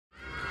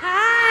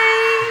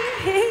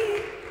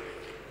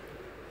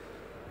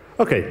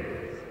Okay.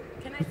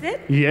 Can I sit?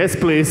 Yes,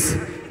 please.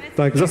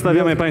 Tak.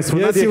 Zostawiamy Państwu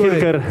Nadię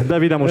Hilker,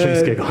 Dawida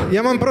Muszyńskiego.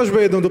 Ja mam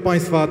prośbę jedną do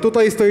Państwa.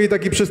 Tutaj stoi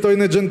taki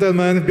przystojny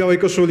gentleman w białej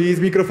koszuli z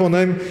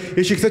mikrofonem.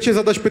 Jeśli chcecie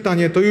zadać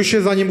pytanie, to już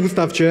się za nim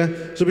ustawcie,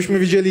 żebyśmy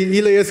wiedzieli,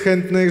 ile jest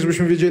chętnych,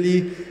 żebyśmy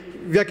wiedzieli,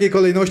 w jakiej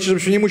kolejności,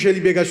 żebyśmy nie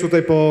musieli biegać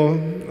tutaj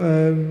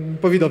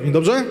po widowni.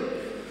 Dobrze?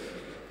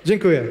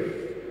 Dziękuję.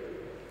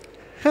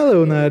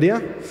 Hello,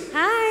 Nadia.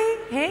 Hi.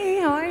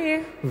 Hey, how are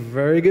you?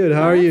 Very good.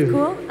 How are you?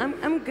 Cool.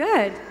 I'm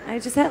good. I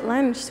just had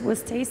lunch. It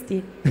was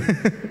tasty.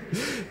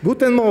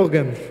 Guten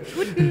Morgen.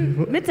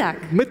 Guten Mittag.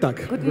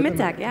 Mittag. Guten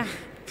Mittag, yeah.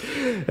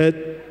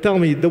 Tell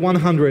me, the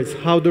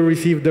 100s, how to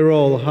receive the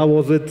role? How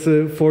was it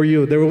for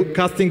you? The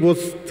casting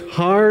was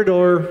hard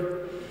or?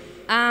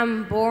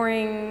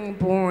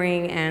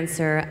 Boring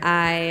answer.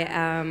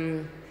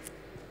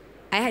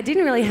 I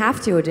didn't really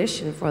have to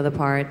audition for the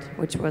part,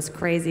 which was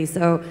crazy.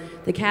 So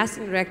the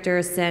casting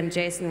director sent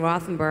Jason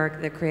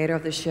Rothenberg, the creator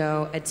of the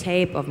show, a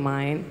tape of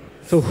mine.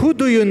 So who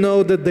do you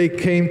know that they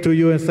came to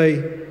you and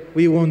say,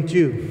 we want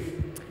you?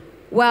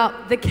 Well,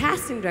 the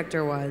casting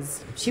director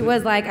was. She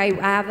was like, I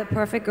have the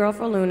perfect girl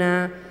for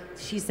Luna.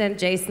 She sent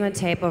Jason a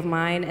tape of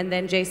mine, and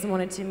then Jason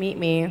wanted to meet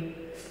me.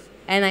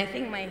 And I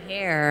think my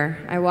hair,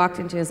 I walked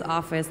into his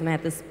office and I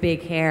had this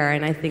big hair,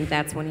 and I think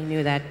that's when he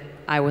knew that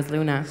I was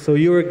Luna. So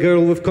you're a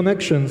girl with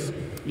connections.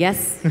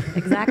 Yes,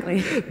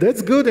 exactly.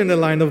 That's good in the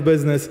line of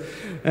business.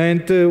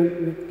 And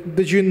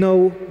did you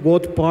know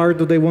what part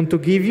do they want to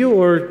give you,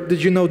 or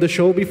did you know the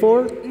show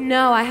before?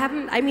 No, I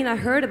haven't. I mean, I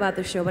heard about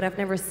the show, but I've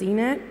never seen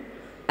it.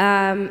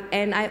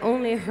 And I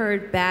only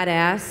heard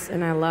badass,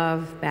 and I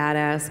love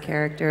badass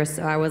characters,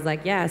 so I was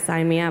like, yeah,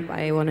 sign me up.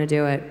 I want to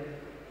do it.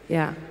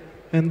 Yeah.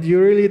 And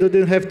you really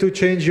didn't have to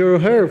change your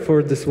hair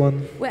for this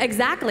one. Well,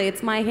 exactly.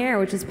 It's my hair,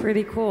 which is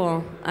pretty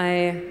cool.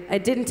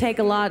 I didn't take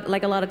a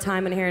lot of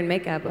time in hair and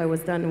makeup. I was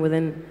done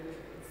within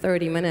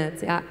 30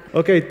 minutes, yeah.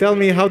 Okay, tell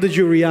me, how did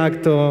you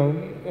react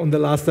on the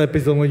last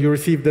episode when you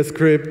received the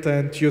script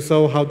and you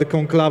saw how the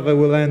conclave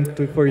will end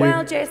for you?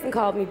 Well, Jason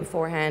called me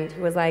beforehand.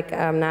 He was like,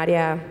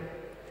 Nadia...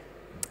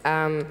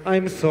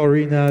 I'm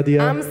sorry,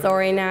 Nadia. I'm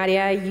sorry,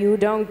 Nadia. You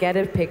don't get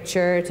a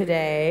picture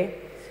today.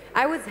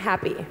 I was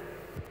happy.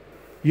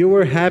 You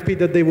were happy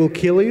that they will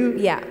kill you?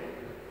 Yeah.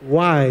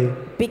 Why?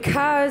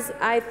 Because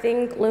I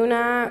think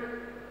Luna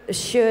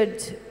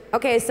should...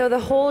 Okay, so the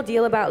whole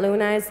deal about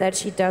Luna is that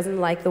she doesn't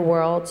like the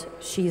world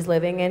she's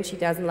living in. She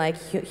doesn't like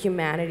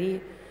humanity.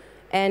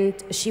 And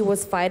she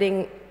was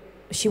fighting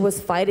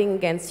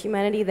against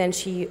humanity. Then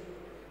she,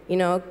 you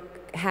know,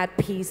 had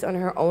peace on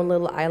her own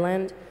little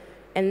island.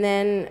 And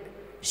then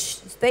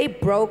they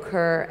broke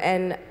her.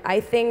 And I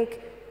think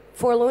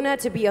for Luna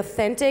to be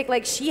authentic,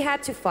 like, she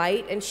had to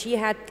fight, and she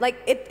had, like,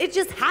 it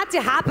just had to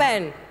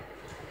happen.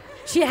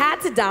 She had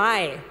to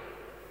die.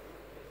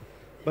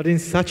 But in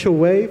such a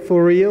way,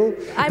 for real?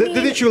 I mean,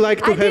 didn't you like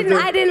to have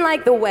I didn't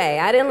like the way.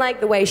 I didn't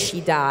like the way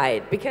she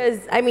died. Because,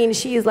 I mean,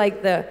 she's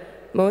like the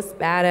most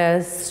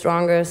badass,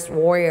 strongest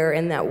warrior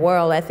in that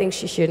world. I think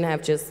she shouldn't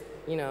have just,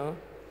 you know...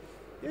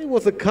 It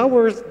was a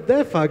coward's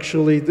death,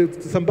 actually.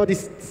 Somebody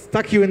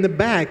stuck you in the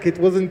back. It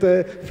wasn't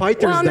a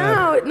fighter's death.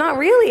 Well, no, not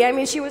really. I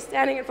mean, she was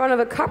standing in front of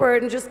a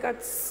cupboard and just got,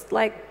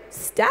 like,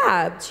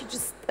 stabbed.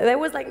 There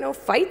was, like, no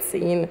fight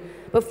scene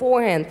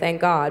beforehand, thank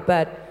God.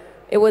 But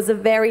it was a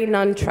very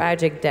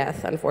non-tragic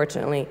death,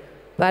 unfortunately.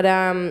 But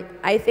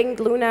I think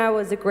Luna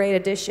was a great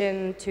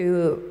addition to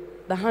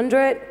the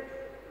 100.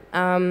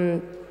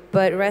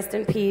 But rest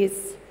in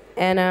peace.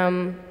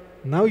 And...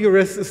 Now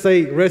you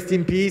say rest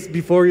in peace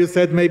before you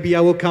said maybe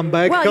I will come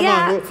back. Well, come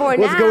yeah, on,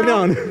 what's going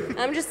on?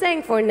 I'm just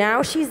saying, for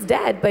now she's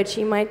dead, but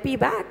she might be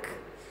back.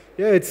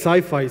 Yeah, it's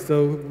sci-fi,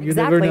 so you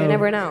exactly, never know. You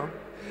never know.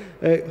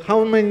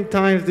 How many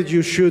times did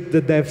you shoot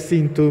the death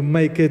scene to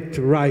make it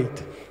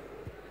right?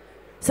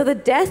 So the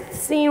death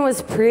scene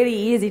was pretty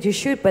easy to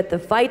shoot, but the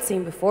fight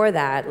scene before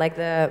that, like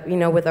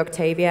with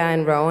Octavia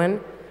and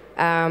Rowan,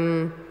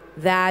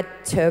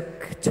 that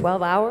took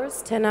 12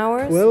 hours, 10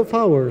 hours. 12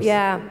 hours?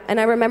 Yeah, and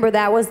I remember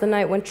that was the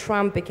night when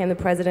Trump became the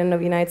president of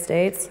the United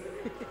States.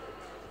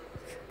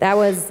 That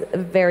was a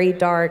very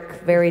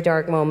dark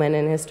moment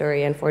in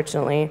history,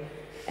 unfortunately.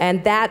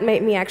 And that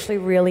made me actually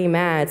really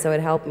mad, so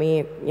it helped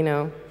me, you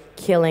know,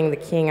 killing the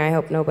king. I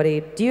hope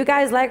nobody... Do you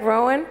guys like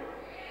Rowan?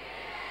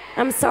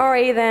 I'm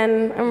sorry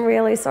then. I'm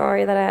really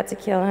sorry that I had to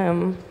kill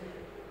him.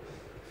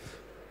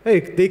 Hey,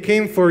 they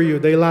came for you.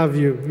 They love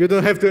you. You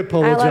don't have to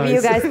apologize. I love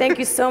you guys. Thank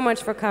you so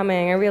much for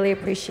coming. I really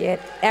appreciate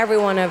every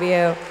one of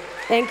you.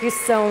 Thank you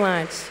so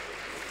much.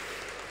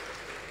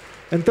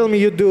 And tell me,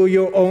 you do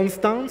your own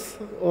stunts,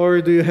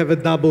 or do you have a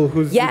double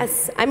who's...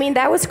 Yes. I mean,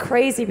 that was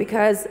crazy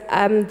because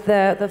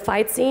the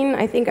fight scene,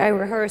 I think I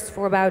rehearsed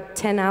for about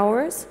 10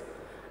 hours.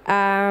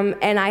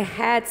 And I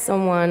had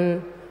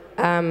someone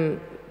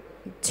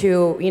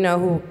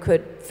who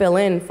could fill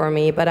in for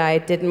me, but I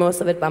did most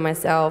of it by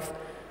myself.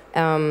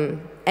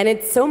 And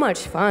it's so much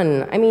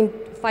fun. I mean,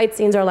 fight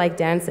scenes are like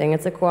dancing.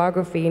 It's a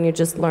choreography, and you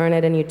just learn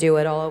it, and you do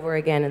it all over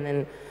again, and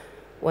then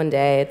one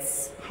day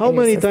it's... How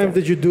many times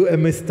did you do a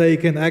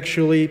mistake and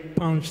actually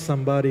punch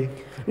somebody?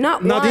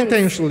 Not Not once.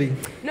 intentionally.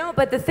 No,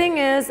 but the thing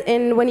is,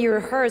 when you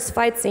rehearse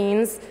fight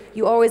scenes,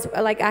 you always,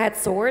 like I had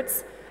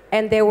swords,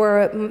 and they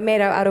were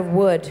made out of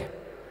wood.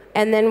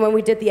 And then when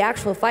we did the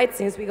actual fight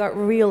scenes, we got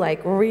real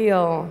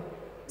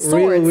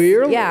swords.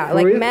 Real? Yeah, For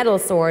like real? metal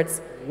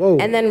swords. Whoa.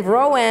 And then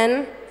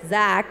Rowan,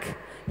 Zach,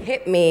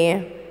 hit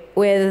me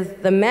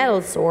with the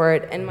metal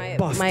sword, and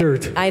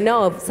Bastard. I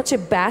know, such a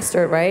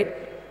bastard, right?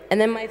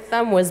 And then my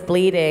thumb was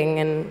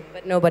bleeding,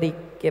 but nobody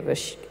gave a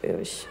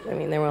I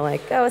mean, they were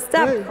like, "Oh,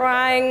 stop Yeah.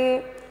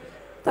 crying."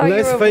 Thought you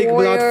Less were a fake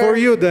blood warrior." for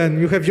you then.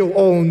 You have your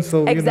own,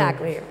 so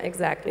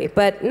Exactly.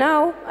 But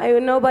no,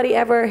 nobody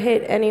ever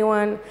hit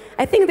anyone.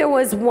 I think there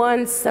was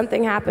once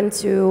something happened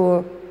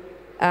to,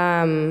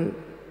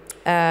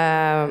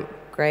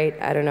 great,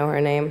 I don't know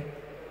her name,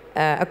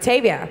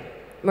 Octavia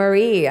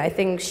Marie. I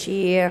think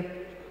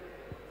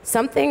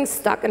something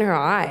stuck in her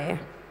eye.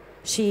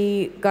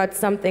 She got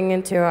something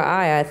into her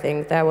eye, I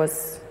think. That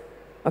was,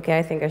 okay,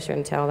 I think I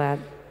shouldn't tell that.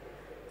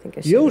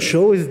 Your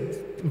show is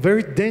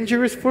very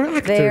dangerous for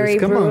actors. Very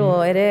Come brutal,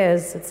 on. it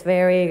is. It's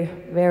very,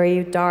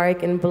 very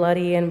dark and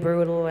bloody and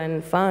brutal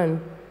and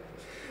fun.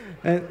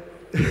 And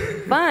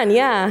Fun,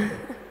 yeah.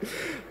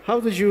 how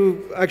did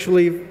you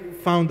actually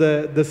found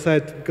the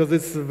set? Because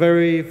it's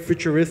very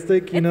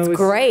futuristic, you know. It's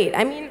great.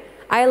 I mean,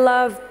 I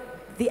love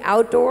the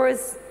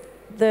outdoors.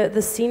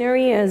 The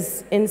scenery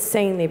is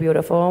insanely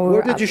beautiful.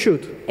 Where did you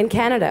shoot? In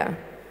Canada,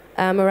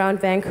 around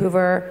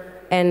Vancouver.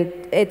 And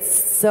it's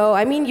so,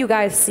 I mean, you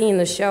guys seen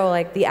the show,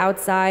 like the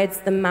outsides,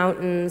 the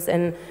mountains,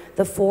 and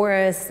the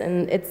forests,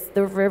 and it's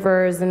the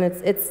rivers, and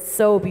it's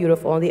so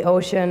beautiful, the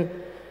ocean.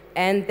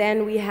 And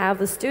then we have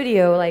the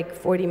studio, like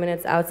 40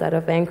 minutes outside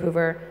of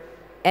Vancouver,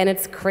 and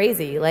it's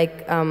crazy.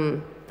 Like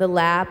the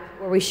lab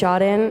where we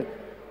shot in,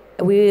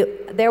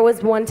 there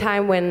was one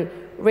time when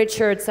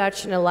Richard,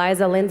 Such, and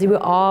Eliza, Lindsay, we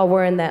all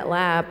were in that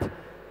lab,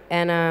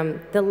 and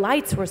the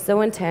lights were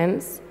so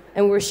intense,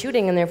 and we were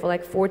shooting in there for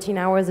like 14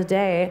 hours a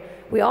day.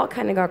 We all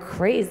kind of got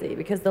crazy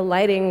because the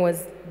lighting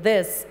was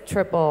this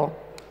triple.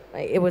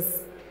 Like it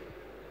was.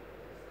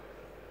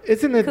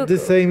 Isn't it cuckoo. the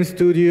same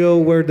studio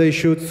where they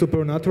shoot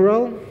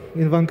Supernatural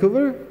in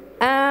Vancouver?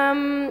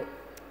 No,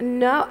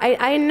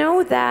 I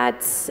know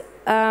that.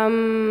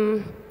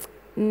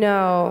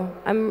 No.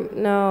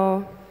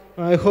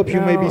 I hope you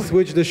No. maybe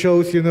switch the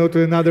shows, you know,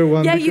 to another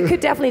one. Yeah, you because- could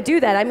definitely do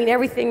that. I mean,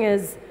 everything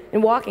is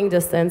in walking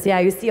distance. Yeah,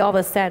 you see all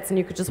the sets, and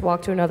you could just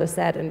walk to another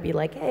set and be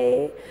like,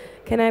 "Hey,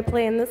 can I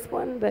play in this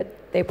one?" But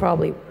they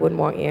probably wouldn't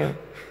want you.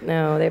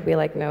 No, they'd be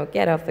like, "No,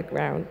 get off the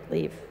ground,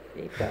 leave,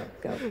 go."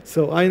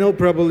 So I know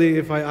probably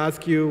if I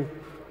ask you,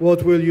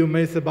 what will you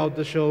miss about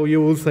the show,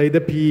 you will say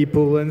the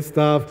people and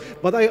stuff.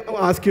 But I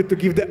ask you to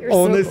give the You're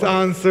so honest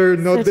answer,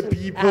 not the Such an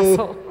people.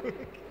 asshole.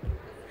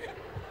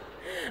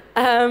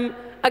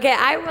 Okay,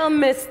 I will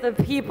miss the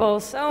people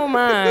so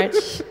much.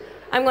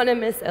 I'm gonna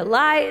miss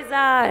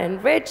Eliza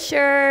and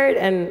Richard,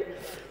 and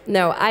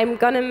no, I'm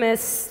gonna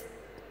miss.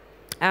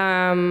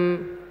 I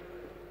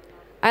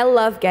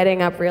love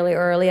getting up really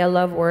early. I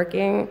love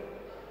working.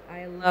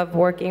 I love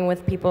working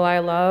with people I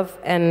love,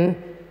 and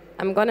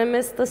I'm gonna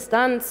miss the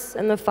stunts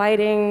and the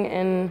fighting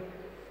and.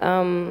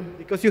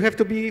 Because you have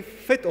to be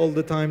fit all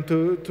the time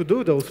to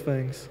do those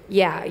things.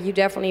 Yeah, you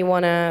definitely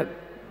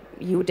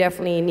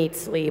need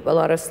sleep, a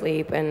lot of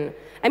sleep. And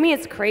I mean,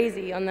 it's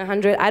crazy on the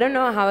 100. I don't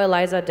know how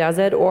Eliza does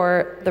it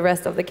or the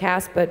rest of the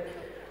cast, but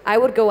I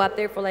would go up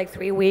there for like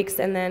 3 weeks,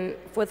 and then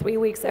for 3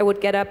 weeks I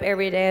would get up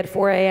every day at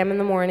 4 a.m. in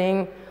the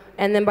morning,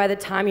 and then by the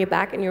time you're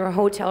back in your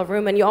hotel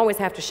room, and you always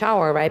have to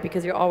shower, right?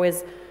 Because you're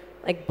always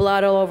like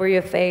blood all over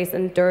your face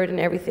and dirt and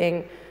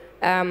everything.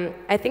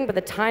 I think by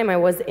the time I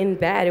was in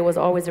bed, it was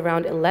always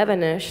around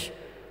 11-ish.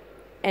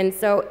 And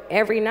so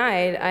every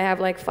night I have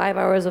like 5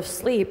 hours of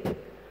sleep.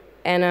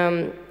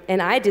 And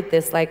I did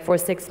this like for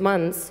 6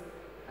 months,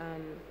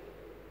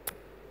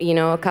 you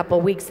know, a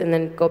couple weeks, and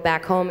then go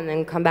back home and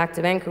then come back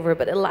to Vancouver.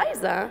 But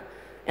Eliza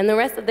and the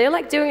rest they're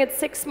like doing it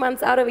 6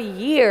 months out of a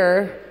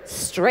year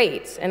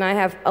straight. And I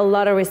have a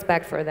lot of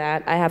respect for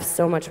that. I have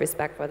so much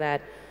respect for that.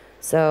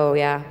 So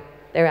yeah,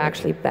 they're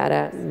actually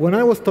badass. When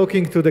I was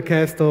talking to the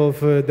cast of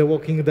The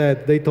Walking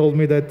Dead, they told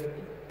me that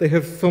they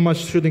have so much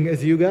shooting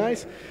as you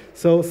guys.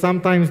 So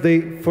sometimes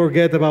they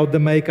forget about the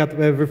makeup,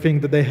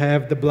 everything that they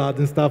have, the blood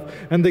and stuff,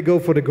 and they go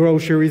for the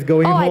groceries,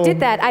 going home. I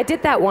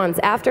did that once.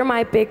 After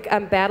my big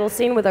battle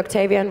scene with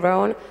Octavia and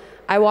Rowan,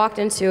 I walked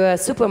into a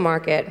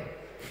supermarket,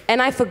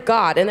 and I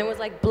forgot, and there was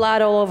like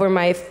blood all over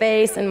my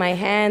face and my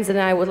hands, and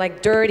I was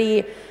like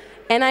dirty.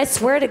 And I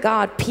swear to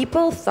God,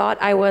 people thought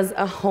I was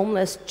a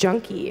homeless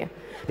junkie,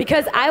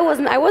 because I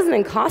wasn't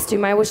in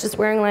costume. I was just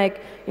wearing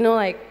like, you know,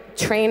 like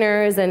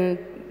trainers and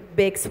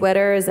big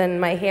sweaters,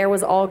 and my hair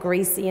was all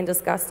greasy and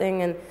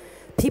disgusting, and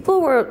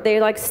they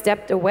like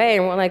stepped away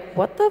and were like,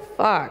 "What the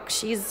fuck?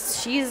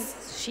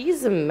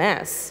 She's a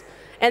mess."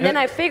 And then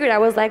I figured, I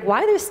was like,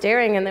 why they're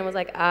staring? And then was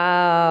like,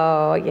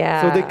 oh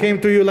yeah. So they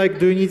came to you like,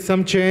 do you need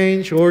some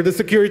change? Or the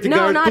security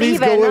guard, please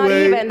go away. Not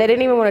even. They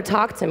didn't even want to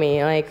talk to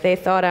me. Like they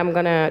thought I'm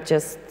gonna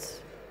just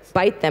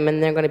bite them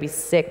and they're gonna be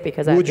sick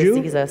because I have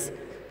diseases.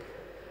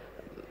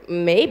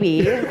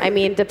 Maybe. I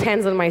mean,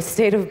 depends on my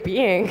state of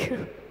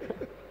being.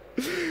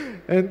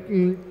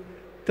 And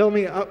tell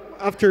me,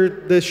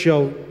 after this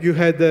show, you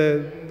had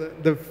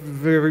the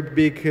very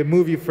big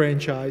movie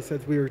franchise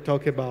that we were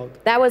talking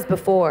about. That was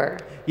before.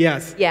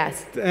 Yes.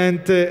 Yes.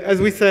 And as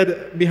we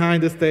said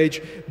behind the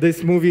stage,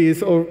 this movie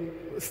is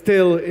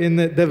still in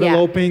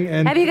developing. Yeah.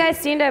 And have you guys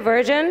seen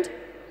Divergent?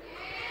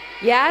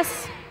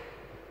 Yes?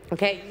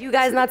 Okay, you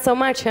guys not so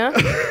much, huh?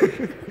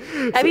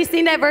 Have you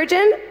seen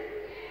Divergent?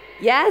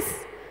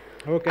 Yes?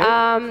 Okay.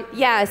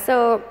 Yeah,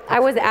 so I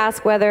was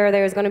asked whether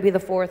there's going to be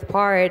the fourth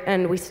part,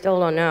 and we still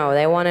don't know.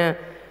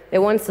 They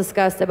once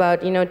discussed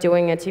about, you know,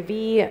 doing a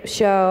TV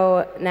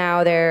show.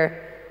 Now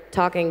they're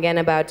talking again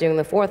about doing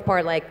the fourth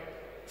part, like.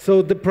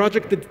 So the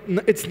project,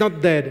 it's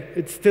not dead.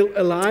 It's still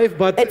alive,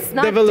 but it's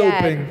not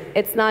developing. Dead.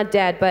 It's not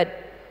dead, but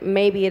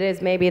maybe it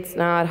is, maybe it's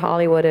not.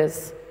 Hollywood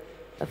is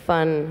a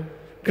fun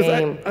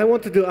game. I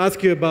wanted to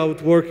ask you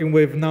about working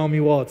with Naomi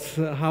Watts.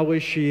 How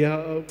is she?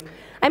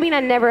 I mean, I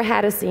never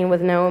had a scene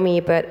with Naomi,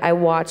 but I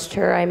watched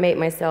her. I made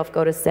myself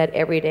go to set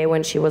every day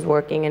when she was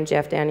working in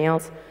Jeff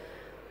Daniels,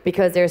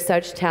 because they're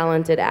such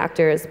talented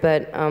actors.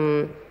 But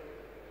I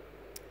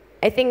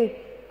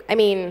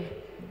mean,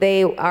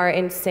 they are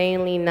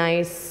insanely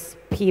nice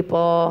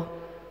people,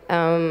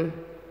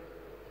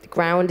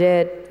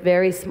 grounded,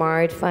 very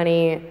smart,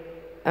 funny.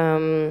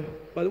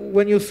 But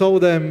when you saw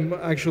them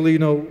actually, you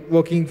know,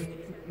 walking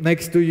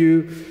next to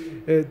you,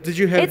 did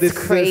you have it's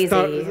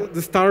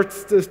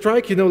this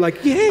strike, you know,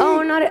 like, yeah?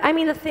 Oh, I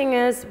mean, the thing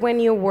is,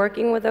 when you're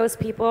working with those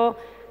people,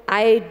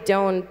 I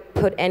don't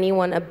put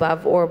anyone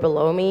above or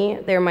below me.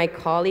 They're my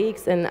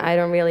colleagues, and I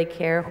don't really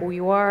care who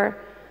you are.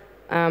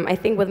 I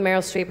think with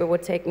Meryl Streep, it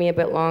would take me a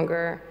bit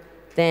longer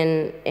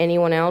than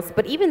anyone else.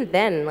 But even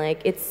then,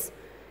 like, it's.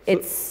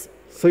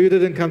 So you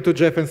didn't come to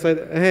Jeff and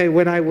said, hey,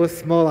 when I was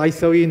small, I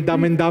saw you in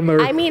Dumb and Dumber.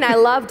 I mean, I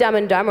love Dumb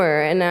and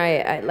Dumber, and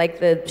I like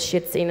the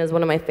shit scene is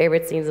one of my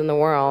favorite scenes in the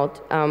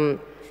world.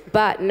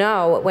 But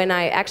no, when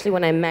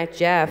I met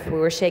Jeff, we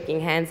were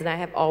shaking hands, and I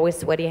have always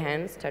sweaty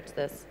hands. Touch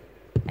this.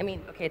 I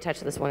mean, okay,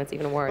 touch this one, it's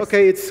even worse.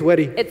 Okay, it's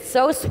sweaty. It's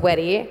so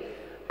sweaty.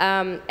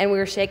 And we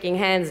were shaking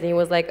hands, and he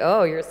was like,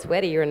 oh, you're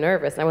sweaty, you're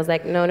nervous. And I was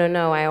like,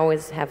 no, I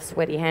always have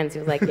sweaty hands. He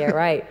was like, yeah,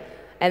 right.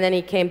 And then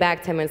he came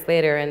back 10 minutes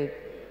later, and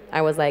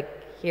I was like,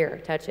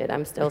 here, touch it.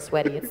 I'm still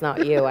sweaty. It's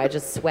not you. I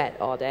just sweat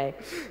all day.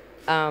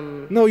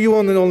 No, you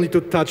wanted only to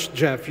touch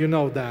Jeff. You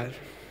know that.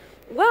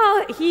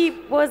 Well, he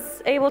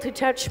was able to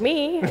touch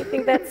me. I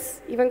think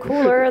that's even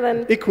cooler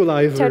than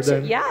equalizer. Touch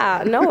then.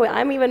 Yeah, no,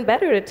 I'm even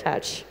better to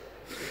touch.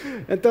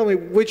 And tell me,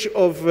 which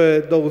of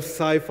those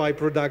sci-fi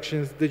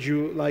productions did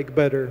you like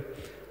better?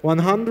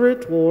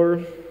 100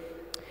 or?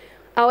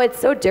 Oh, it's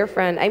so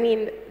different. I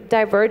mean,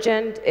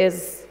 Divergent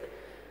is.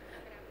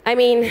 I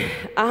mean,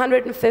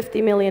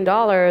 $150 million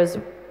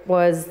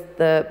was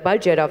the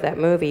budget of that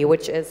movie,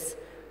 which is,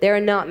 there are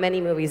not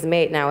many movies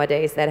made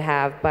nowadays that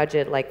have a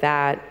budget like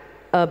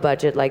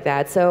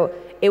that. So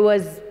it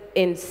was,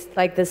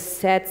 like the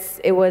sets,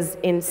 it was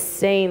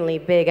insanely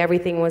big.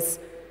 Everything was,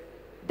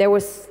 it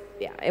was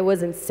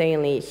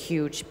insanely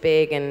huge,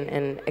 big,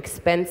 and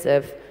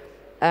expensive.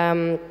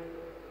 But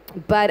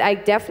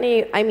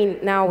I mean,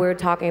 now we're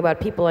talking about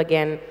people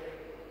again.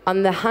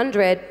 On the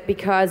 100,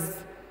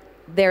 because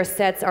their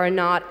sets are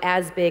not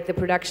as big, the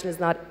production is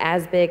not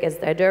as big as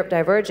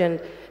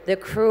Divergent, the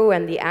crew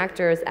and the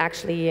actors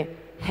actually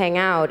hang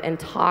out and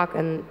talk,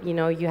 and you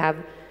know, you have,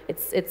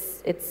 it's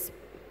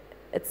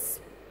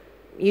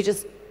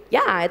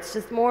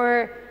just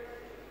more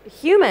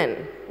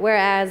human.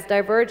 Whereas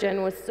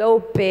Divergent was so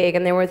big,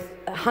 and there were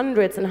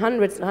hundreds and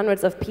hundreds and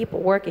hundreds of people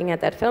working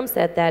at that film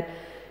set that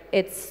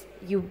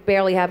you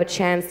barely have a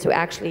chance to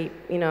actually,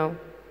 you know,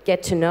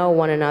 get to know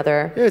one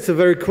another. Yeah, it's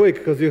very quick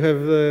because you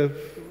have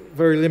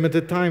very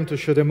limited time to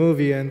shoot a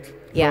movie and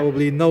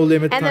probably no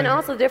limit time. And then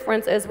also the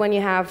difference is when you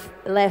have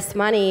less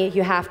money,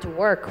 you have to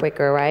work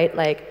quicker, right?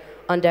 Like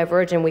on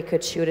Divergent, we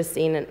could shoot a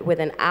scene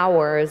within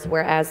hours,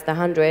 whereas the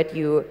 100,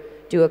 you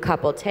do a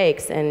couple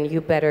takes and you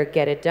better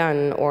get it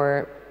done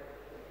or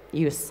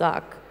you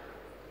suck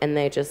and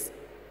they just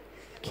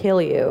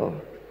kill you.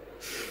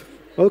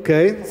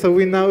 Okay, so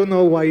we now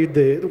know why you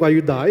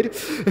died.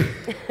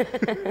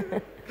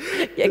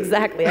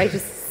 Exactly, I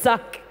just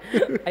suck.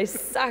 I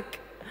suck.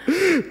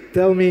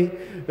 Tell me,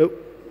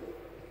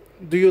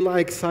 do you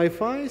like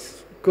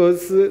sci-fis?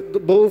 Because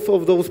both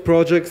of those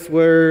projects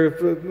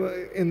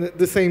were in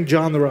the same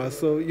genre,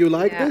 so you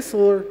like this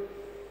or?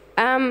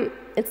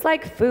 It's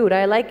like food.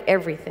 I like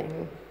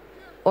everything.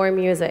 Or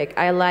music.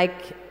 I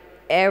like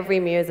every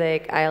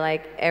music. I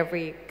like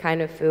every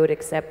kind of food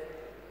except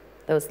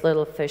those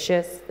little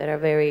fishes that are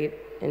very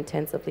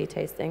intensively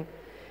tasting.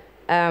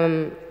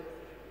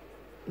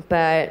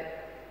 But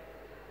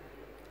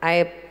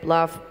I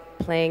love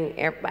playing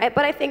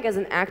but I think as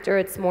an actor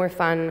it's more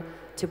fun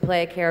to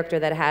play a character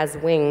that has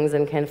wings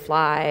and can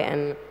fly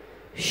and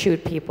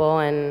shoot people,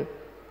 and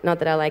not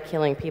that I like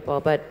killing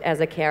people, but as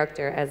a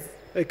character, as...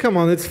 Hey, come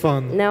on, it's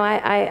fun. No,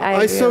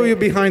 I saw you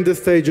behind the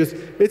stages.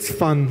 It's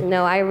fun.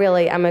 No,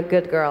 I'm a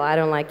good girl. I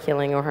don't like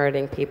killing or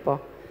hurting people.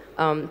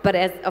 But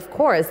of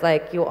course,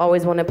 like, you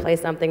always want to play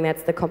something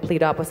that's the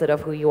complete opposite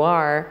of who you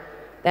are.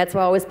 That's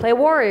why I always play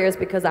warriors,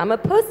 because I'm a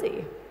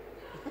pussy.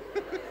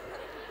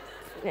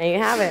 There you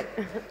have it.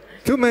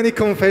 Too many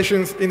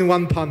confessions in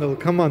one panel.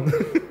 Come on,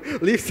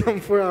 leave some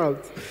for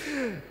out.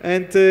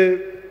 And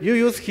you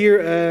use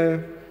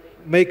here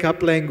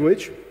makeup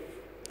language.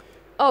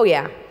 Oh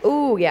yeah.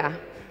 Ooh yeah.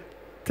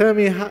 Tell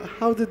me,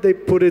 how did they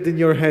put it in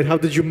your head? How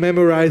did you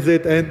memorize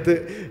it? And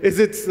is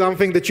it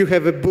something that you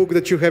have a book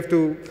that you have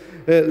to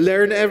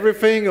learn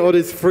everything, or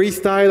is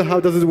freestyle? How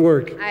does it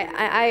work?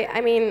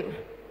 I mean,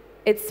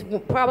 it's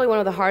probably one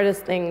of the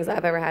hardest things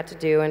I've ever had to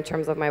do in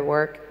terms of my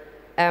work.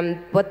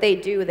 What they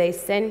do, they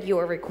send you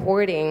a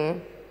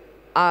recording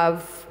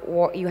of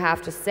what you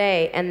have to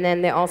say, and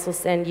then they also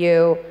send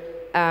you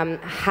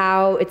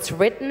how it's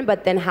written,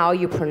 but then how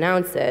you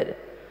pronounce it.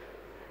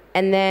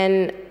 And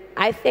then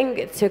I think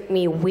it took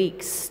me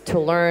weeks to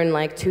learn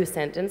like 2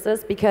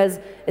 sentences, because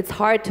it's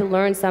hard to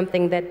learn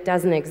something that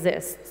doesn't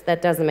exist,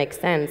 that doesn't make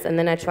sense. And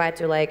then I tried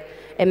to like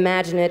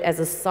imagine it as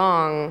a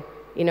song,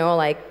 you know,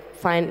 like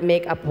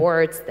make up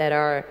words that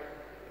are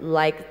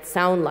like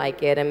sound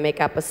like it and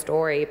make up a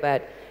story.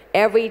 But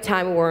every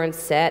time we were on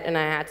set and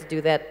I had to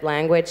do that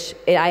language,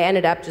 I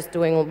ended up just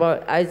doing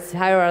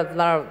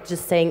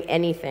just saying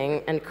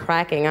anything and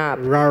cracking up.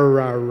 Rah,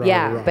 rah, rah,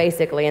 yeah, rah.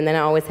 basically. And then I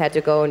always had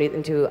to go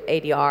into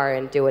ADR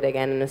and do it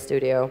again in the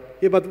studio.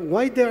 Yeah, but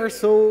why they are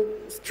so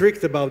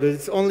strict about it?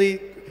 It's only,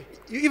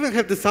 you even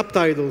have the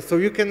subtitles, so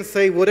you can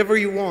say whatever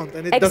you want,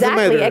 and it doesn't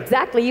matter.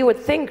 Exactly. You would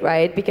think,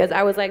 right? Because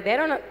I was like,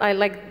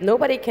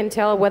 nobody can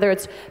tell whether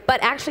it's,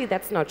 but actually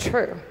that's not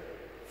true.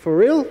 For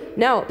real?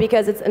 No,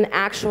 because it's an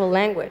actual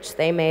language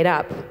they made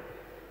up.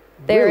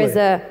 There is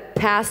a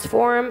past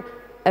form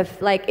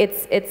of like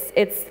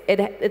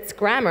it's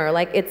grammar.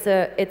 Like it's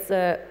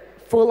a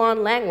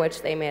full-on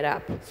language they made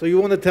up. So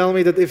you want to tell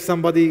me that if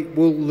somebody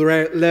will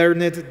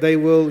learn it, they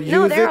will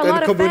use it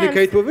and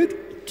communicate with it?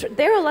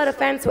 There are a lot of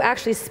fans who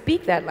actually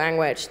speak that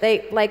language.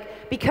 They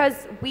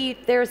because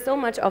there's so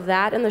much of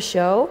that in the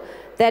show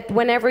that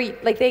whenever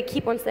they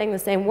keep on saying the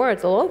same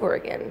words all over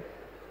again.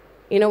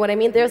 You know what I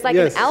mean? There's like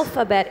an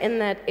alphabet in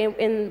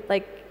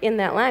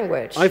that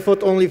language. I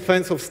thought only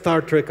fans of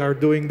Star Trek are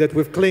doing that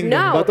with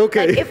Klingon, but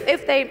okay. Like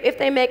if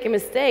they make a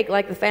mistake,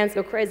 like the fans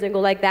go crazy and go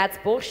like, that's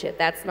bullshit.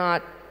 That's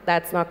not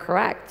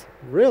correct.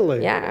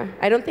 Really? Yeah.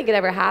 I don't think it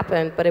ever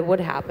happened, but it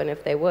would happen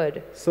if they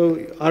would. So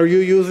are you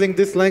using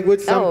this language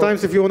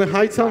sometimes if you want to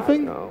hide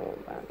something? No.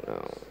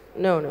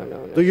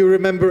 Do you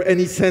remember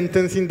any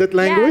sentence in that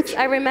language? Yes,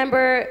 I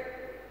remember.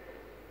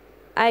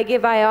 I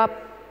up.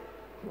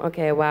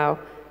 Okay, wow.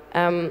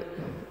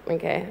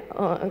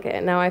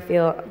 Okay, now I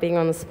feel being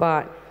on the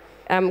spot.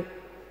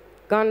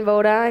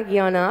 Gonvoda,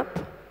 gion up.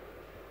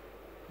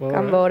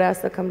 Gonvoda,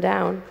 so come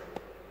down.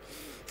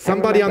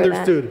 Somebody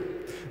understood.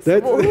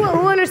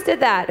 Who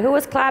understood that? Who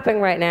was clapping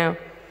right now?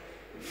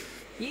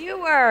 You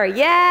were,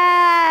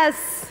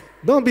 yes!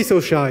 Don't be so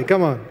shy,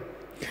 come on.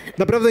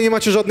 Naprawdę nie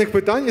macie żadnych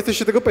pytań?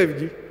 Jesteście tego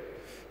pewni?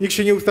 Nikt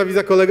się nie ustawi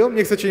za kolegą?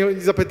 Nie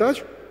chcecie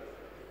zapytać?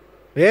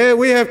 Yeah,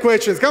 we have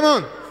questions, come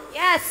on!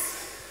 Yes!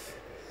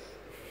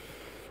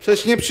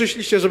 Przecież nie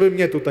przyszliście, żeby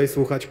mnie tutaj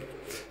słuchać.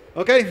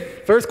 Okay,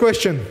 first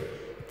question.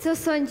 Co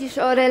sądzisz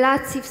o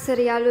relacji w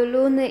serialu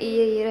Luny i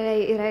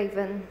jej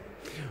Raven?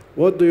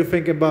 What do you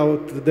think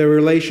about the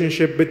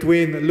relationship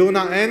between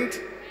Luna and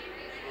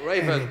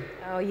Raven?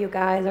 Oh, you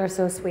guys are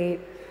so sweet.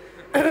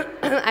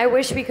 I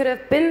wish we could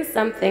have been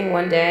something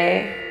one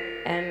day,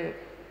 and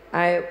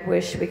I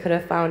wish we could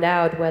have found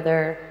out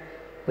whether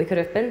we could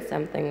have been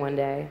something one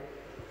day.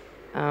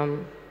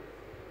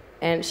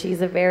 And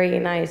she's a very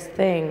nice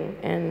thing,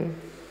 and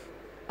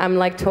I'm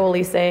like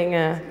totally saying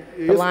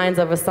the lines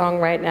of a song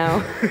right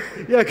now.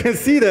 Yeah, I can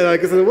see that. I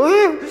can say,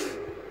 what?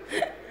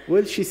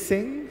 Will she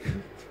sing?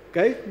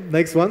 Okay,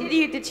 next one.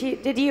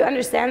 Did you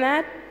understand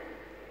that?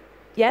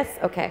 Yes?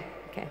 Okay.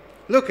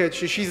 Look at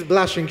her, she's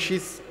blushing,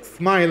 she's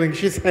smiling,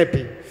 she's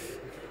happy.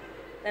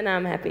 Then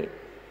I'm happy.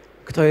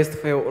 Kto jest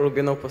twoją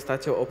ulubioną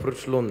postacią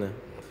oprócz Luny?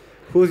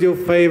 Who's your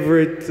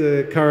favorite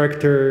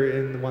character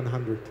in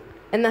 100?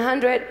 In the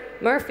 100,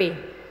 Murphy.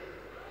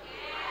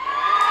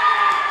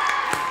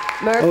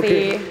 Murphy.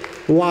 Okay.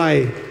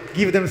 Why?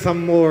 Give them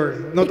some more,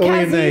 not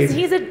only a name. Because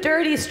he's a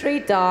dirty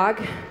street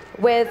dog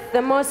with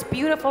the most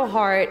beautiful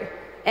heart,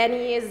 and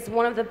he is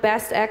one of the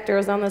best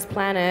actors on this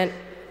planet,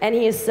 and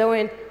he is so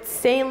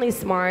insanely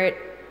smart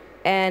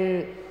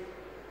and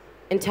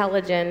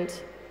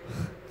intelligent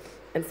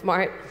and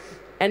smart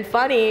and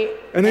funny.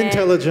 And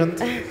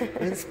intelligent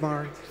and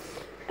smart.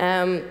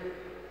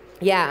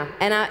 Yeah,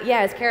 and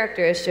his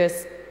character is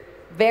just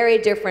very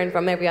different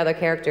from every other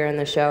character in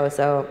the show,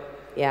 so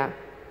yeah.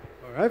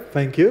 All right,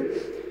 thank you.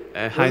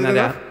 Hi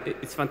Nadia,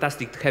 it's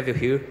fantastic to have you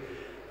here.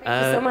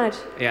 Thank you so much.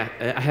 Yeah,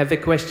 I have a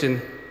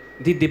question.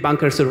 Did the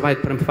bunker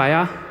survive Prime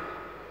Fire?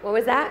 What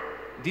was that?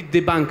 Did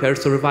the bunker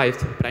survive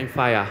Prime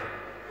Fire?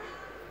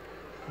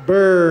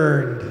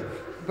 Burned.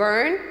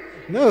 Burn?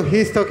 No,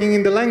 he's talking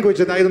in the language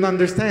that I don't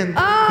understand.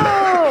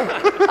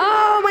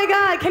 Oh my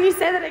God, can you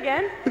say that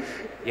again?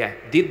 Yeah,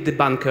 did the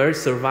bunker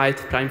survive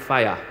Prime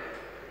Fire?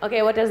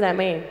 Okay, what does that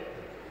mean?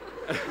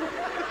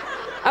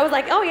 I was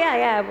like, oh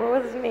yeah, but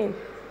what does it mean?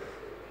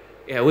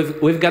 Yeah,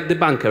 we've got the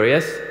bunker,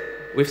 yes?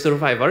 With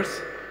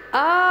survivors.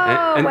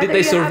 Oh, and did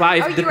they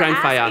survive the crime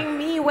fire? You're asking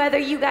me whether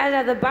you guys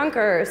have the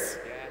bunkers.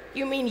 Yeah.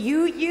 You mean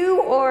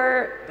you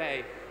or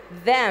They?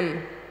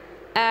 them?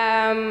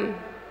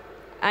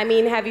 I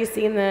mean, have you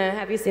seen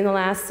the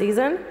last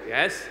season?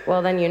 Yes.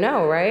 Well, then you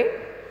know, right?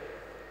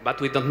 But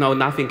we don't know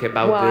nothing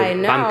about Well, the I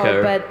know,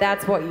 bunker. but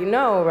that's what you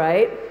know,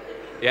 right?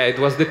 Yeah, it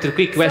was the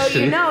tricky question. So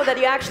you know that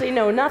you actually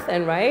know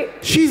nothing, right?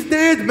 She's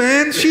dead,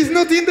 man. She's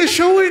not in the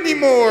show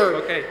anymore.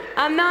 Okay.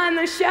 I'm not in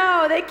the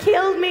show. They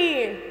killed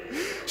me.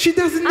 She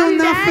doesn't know I'm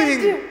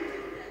nothing. dead.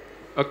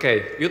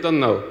 Okay, you don't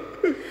know.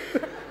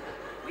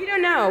 We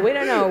don't know.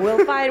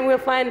 We'll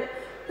find.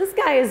 This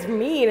guy is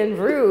mean and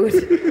rude.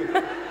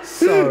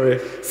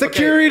 Sorry.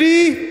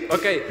 Security.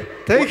 Okay.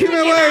 Take him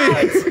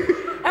away.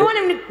 I want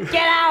him to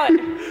get out.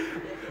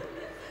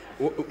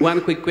 One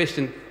quick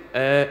question.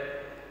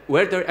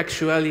 Were there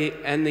actually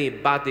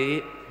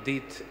anybody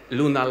that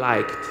Luna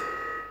liked?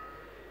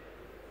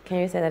 Can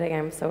you say that again?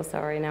 I'm so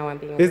sorry. Now I'm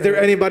being. Is there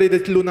rude. anybody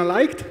that Luna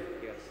liked?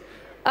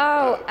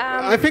 Oh.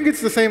 I think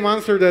it's the same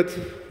answer that.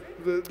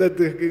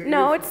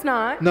 No, it's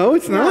not. No,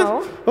 it's not?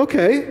 No.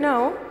 Okay.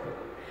 No.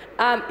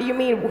 You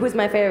mean who's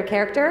my favorite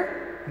character?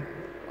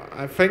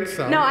 I think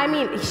so. No, I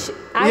mean.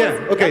 Okay.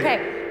 Okay.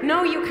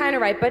 No, you're kind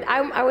of right, but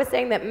I was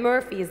saying that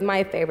Murphy is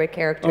my favorite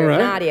character, All right.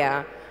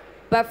 Nadia.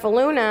 But for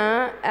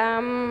Luna,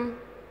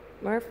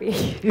 Murphy.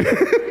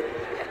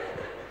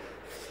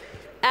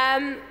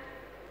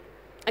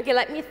 Okay,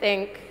 let me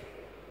think.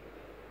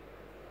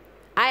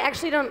 I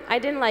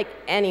didn't like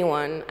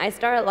anyone. I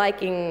started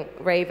liking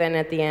Raven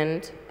at the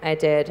end. I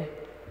did.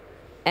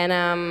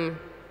 And,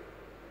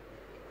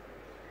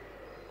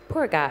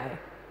 poor guy.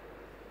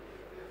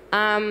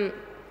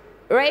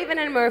 Raven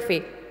and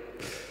Murphy.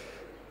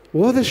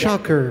 What a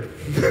shocker.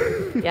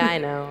 Yeah, I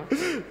know.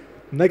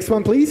 Next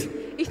one, please.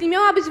 Jeśli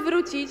miałabyś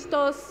wrócić,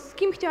 to z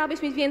kim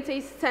chciałabyś mieć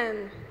więcej scen?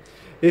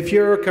 If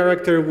your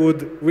character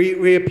would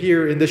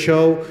reappear in the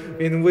show,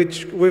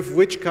 with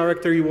which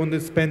character you want to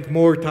spend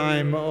more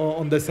time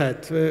on the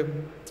set?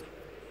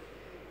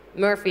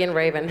 Murphy and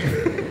Raven.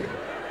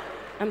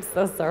 I'm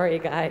so sorry,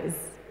 guys.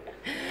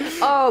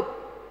 Oh,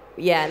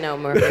 yeah, no,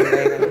 Murphy and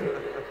Raven.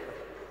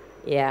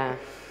 Yeah.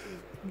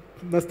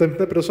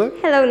 Następne, proszę.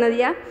 Hello,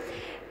 Nadia.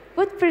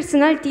 What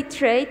personality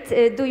trait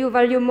do you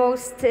value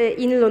most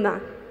in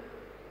Luna?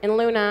 In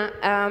Luna,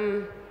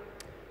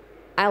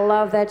 I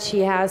love that she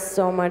has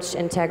so much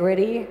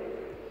integrity.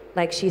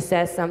 Like, she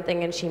says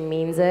something and she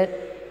means it.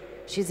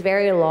 She's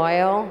very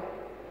loyal,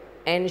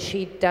 and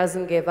she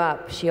doesn't give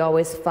up. She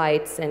always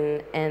fights,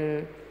 and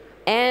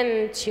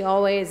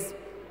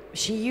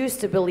she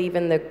used to believe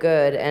in the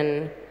good,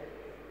 and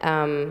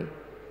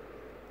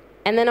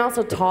then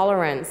also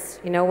tolerance.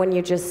 You know, when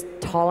you just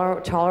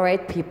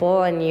tolerate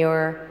people and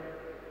you're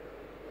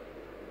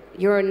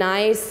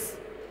nice.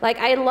 Like,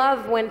 I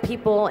love when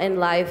people in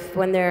life,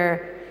 when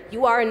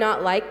you are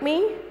not like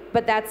me,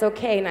 but that's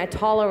okay, and I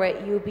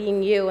tolerate you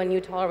being you, and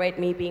you tolerate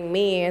me being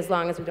me, as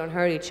long as we don't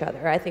hurt each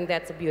other. I think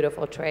that's a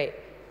beautiful trait.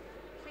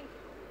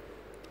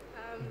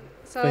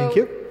 Thank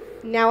you.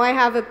 Now I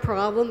have a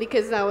problem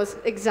because that was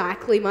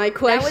exactly my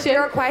question. That was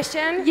your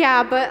question?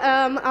 Yeah, but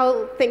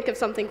I'll think of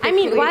something quickly. I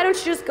mean, why don't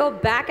you just go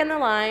back in the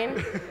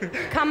line,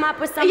 come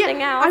up with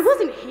something else? I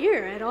wasn't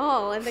here at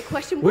all, and the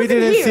question We wasn't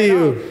didn't here see at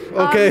you.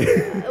 all. Okay.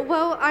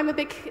 Well, I'm a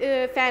big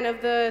fan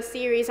of the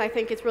series. I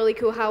think it's really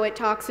cool how it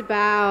talks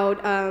about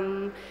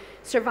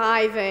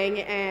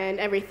surviving and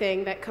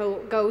everything that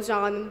goes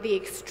on, the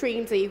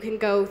extremes that you can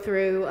go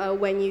through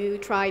when you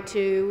try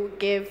to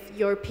give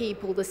your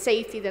people the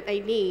safety that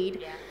they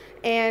need. Yeah.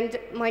 And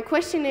my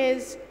question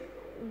is,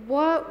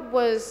 what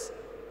was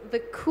the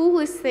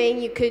coolest thing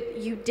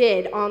you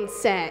did on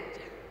set?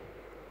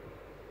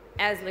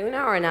 As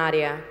Luna or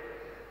Nadia?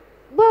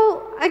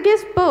 Well, I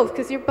guess both,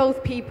 because you're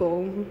both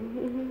people.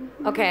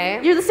 Okay.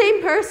 You're the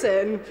same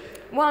person.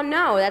 Well,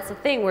 no, that's the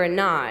thing, we're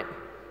not.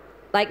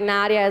 Like,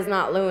 Nadia is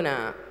not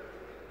Luna.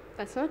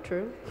 That's not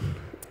true.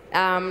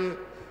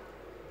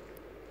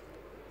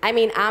 I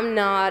mean, I'm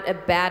not a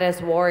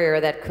badass warrior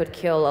that could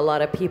kill a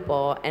lot of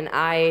people, and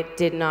I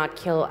didn't have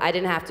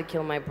to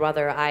kill my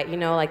brother. You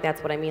know, like,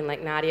 that's what I mean,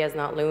 like, Nadia is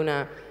not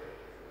Luna.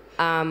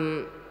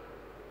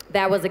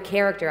 That was a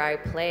character I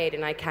played,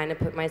 and I kind of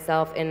put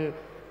myself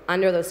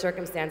under those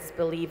circumstances,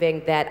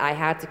 believing that I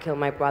had to kill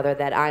my brother,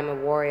 that I'm a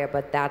warrior,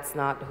 but that's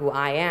not who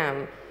I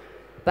am.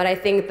 But I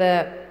think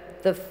the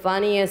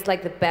funniest,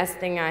 like, the best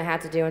thing I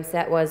had to do on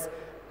set was,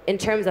 in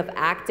terms of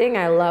acting,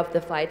 I loved the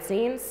fight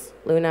scenes,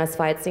 Luna's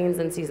fight scenes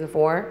in season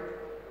 4.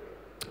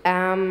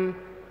 And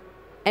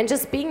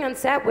just being on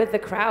set with the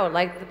crowd,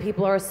 like, the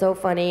people are so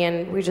funny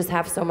and we just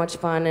have so much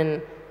fun,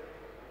 and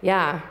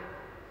yeah.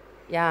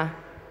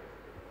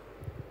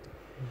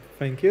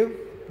 Thank you.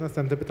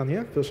 Następne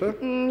pytanie, proszę.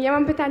 Ja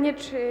mam pytanie,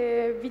 czy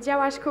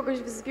widziałaś kogoś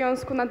w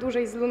związku na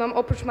dłużej z Luną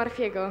oprócz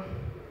Murphy'ego?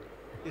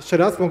 Jeszcze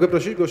raz, mogę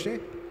prosić głośniej?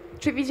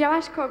 Czy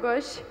widziałaś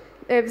kogoś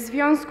w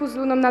związku z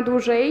Luną na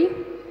dłużej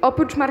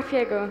oprócz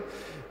Murphy'ego?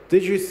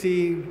 Did you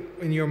see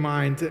in your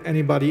mind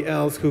anybody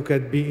else who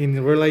could be in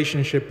a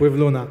relationship with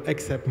Luna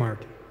except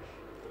Marty?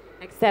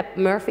 Except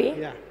Murphy?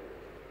 Yeah.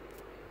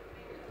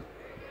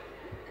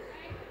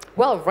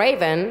 Well,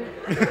 Raven.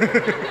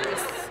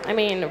 I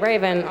mean,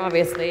 Raven,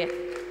 obviously.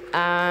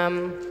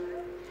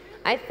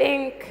 I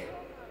think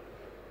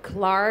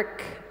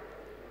Clark,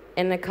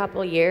 in a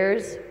couple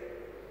years,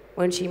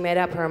 when she made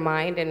up her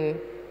mind, and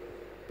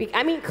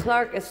I mean,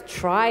 Clark is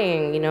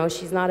trying, you know,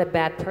 she's not a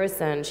bad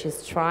person.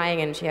 She's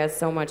trying, and she has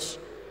so much,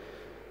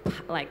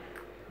 like,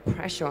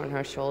 pressure on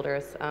her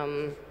shoulders. I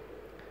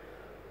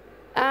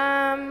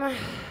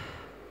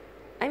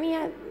mean,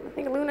 I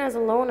think Luna's a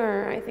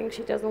loner. I think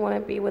she doesn't want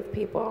to be with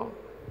people,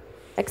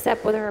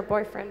 except with her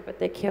boyfriend, but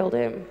they killed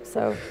him,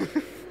 so.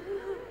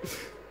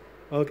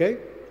 Okay.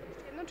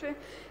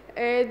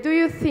 Do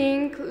you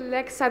think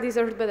Lexa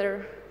deserves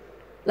better?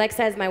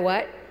 Lexa is my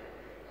what?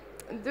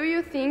 Do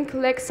you think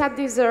Lexa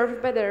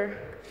deserves better?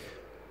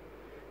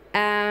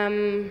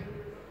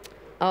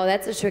 Oh,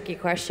 that's a tricky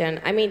question.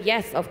 I mean,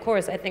 yes, of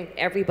course. I think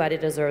everybody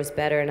deserves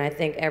better, and I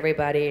think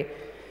everybody.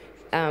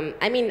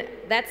 I mean,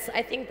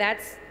 I think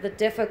that's the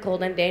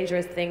difficult and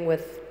dangerous thing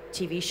with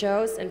TV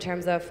shows in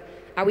terms of,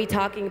 are we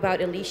talking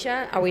about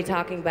Alicia? Are we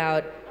talking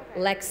about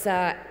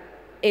Lexa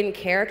in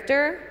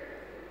character?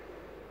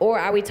 Or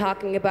are we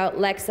talking about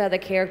Lexa, the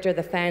character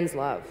the fans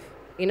love?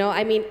 You know,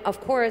 I mean,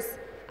 of course,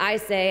 I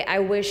say I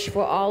wish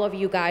for all of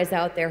you guys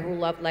out there who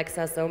love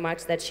Lexa so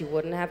much that she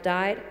wouldn't have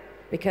died,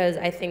 because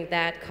I think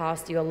that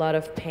cost you a lot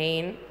of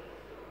pain,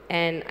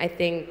 and I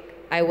think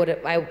I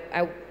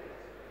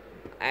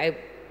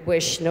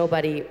wish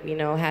nobody, you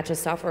know, had to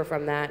suffer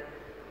from that.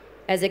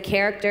 As a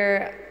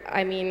character,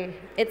 I mean,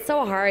 it's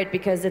so hard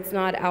because it's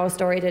not our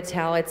story to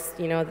tell. It's,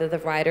 you know, the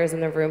writers in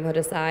the room who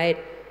decide.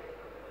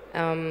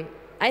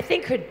 I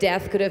think her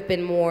death could have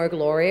been more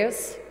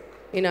glorious,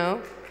 you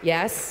know?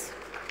 Yes,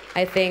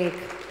 I think,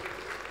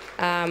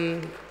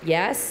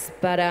 yes,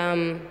 but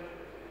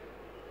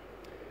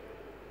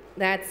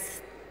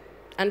that's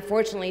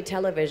unfortunately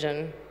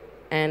television.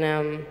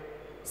 And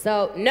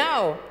so,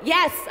 no,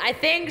 yes, I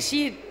think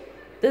she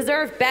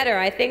deserved better.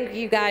 I think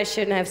you guys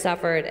shouldn't have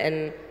suffered,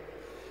 and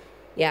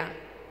yeah.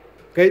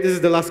 Okay, this is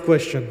the last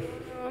question.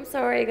 Oh, I'm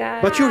sorry,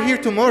 guys. But you're here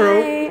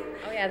tomorrow. Bye.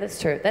 Oh yeah, that's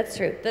true, that's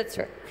true, that's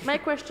true. My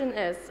question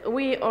is,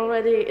 we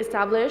already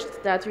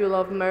established that you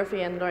love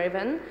Murphy and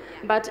Raven,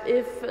 but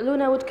if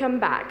Luna would come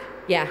back,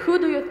 yeah, who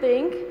do you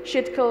think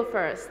she'd kill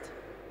first?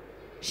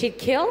 She'd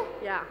kill?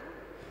 Yeah.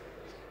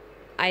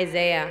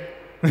 Isaiah.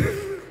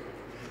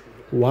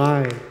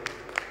 Why?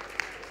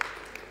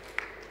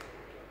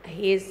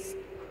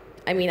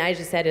 I mean, I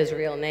just said his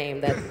real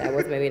name. That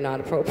was maybe not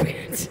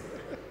appropriate.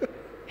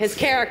 His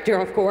character,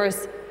 of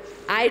course.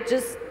 I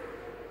just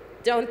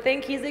don't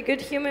think he's a good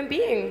human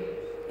being.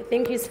 I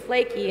think he's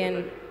flaky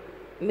and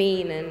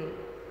mean and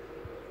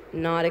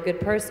not a good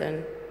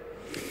person.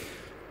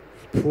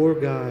 Poor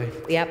guy.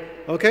 Yep.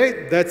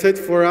 Okay, that's it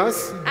for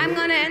us. I'm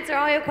gonna answer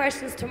all your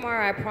questions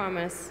tomorrow, I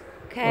promise.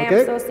 Okay,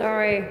 I'm so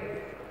sorry.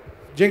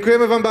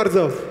 Dziękujemy wam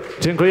bardzo.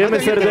 Dziękujemy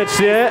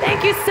serdecznie.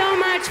 Thank you so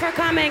much for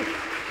coming.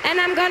 And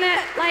I'm gonna,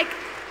 like,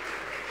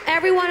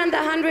 everyone on the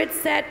 100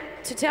 said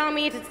to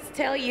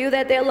tell you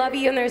that they love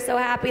you and they're so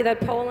happy that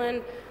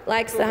Poland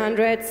likes the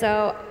 100.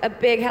 So a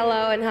big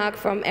hello and hug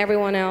from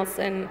everyone else,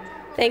 and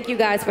thank you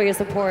guys for your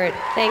support.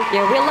 Thank you.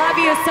 We love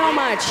you so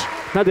much.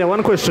 Nadia,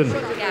 one question.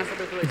 Yeah.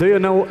 Do you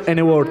know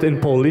any word in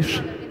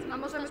Polish?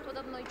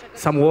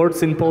 Some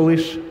words in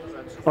Polish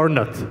or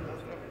not?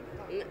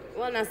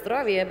 Well, na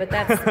zdrowie, but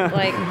that's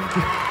like,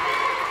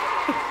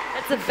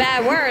 that's a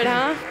bad word,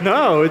 huh?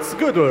 No, it's a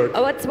good word.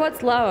 Oh,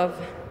 what's love?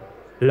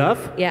 Love?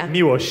 Yeah.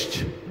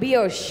 Miłość.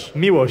 Miłość.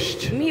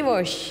 Miłość.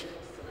 Miłość.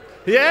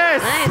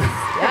 Yes! Nice.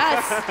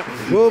 Yes.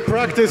 We'll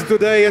practice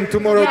today and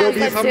tomorrow there'll be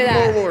let's some do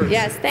that. more words.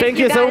 Yes, Thank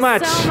you guys so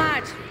much. so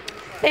much.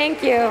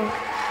 Thank you.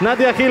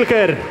 Nadia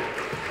Hilker.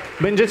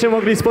 Będziecie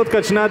mogli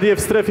spotkać Nadię w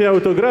strefie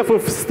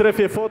autografów, w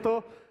strefie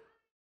foto.